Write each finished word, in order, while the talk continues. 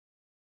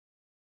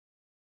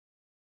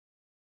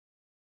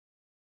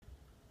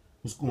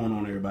What's going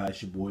on, everybody?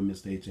 It's your boy,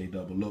 Mr. H.A.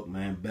 Double. Look,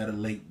 man, better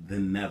late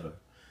than never.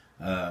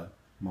 My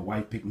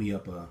wife picked me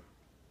up a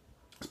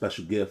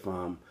special gift.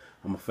 I'm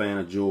a fan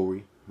of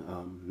jewelry,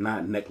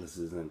 not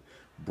necklaces and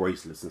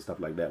bracelets and stuff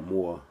like that.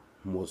 More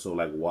so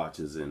like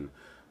watches and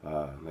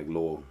like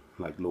little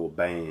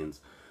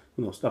bands,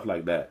 stuff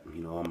like that.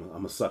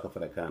 I'm a sucker for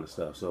that kind of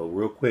stuff. So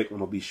real quick, I'm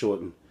gonna be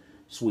short and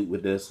sweet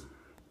with this.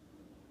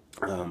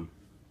 Take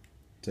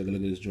a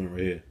look at this joint right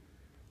here.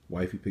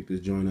 Wifey picked this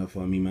joint up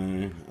for me,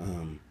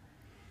 man.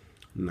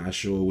 Not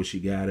sure where she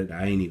got it.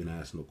 I ain't even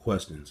asked no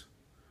questions.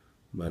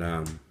 But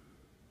I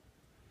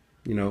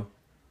think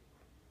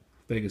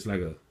it's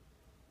like a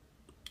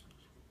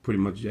pretty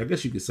much, I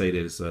guess you could say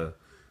that it's a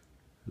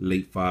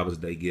late Father's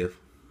Day gift.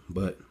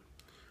 But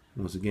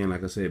once again,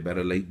 like I said,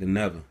 better late than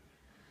never.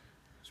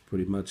 That's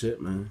pretty much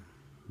it, man.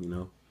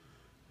 Not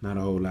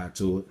a whole lot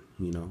to it,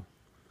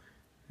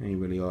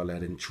 Ain't really all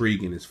that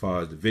intriguing as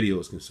far as the video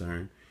is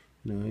concerned.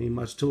 Ain't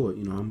much to it.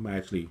 I'm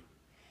actually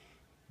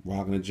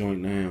rocking a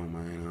joint now,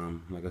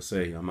 man. Like I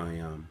say, I'm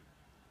a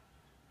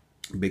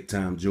big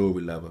time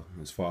jewelry lover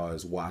as far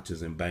as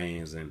watches and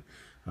bands and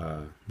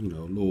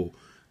little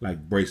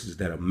like bracelets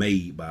that are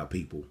made by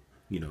people.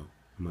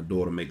 My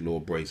daughter make little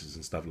bracelets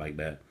and stuff like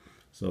that.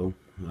 So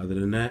other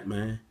than that,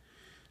 man,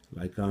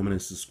 like, comment,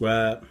 and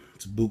subscribe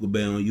to Buka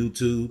Bear on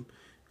YouTube.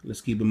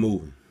 Let's keep it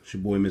moving. It's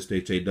your boy, Mr.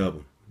 H.A.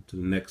 Double. To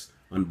the next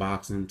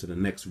unboxing, to the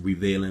next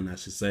revealing, I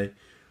should say.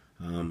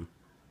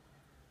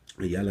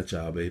 Yalla,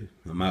 y'all, baby.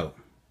 I'm out.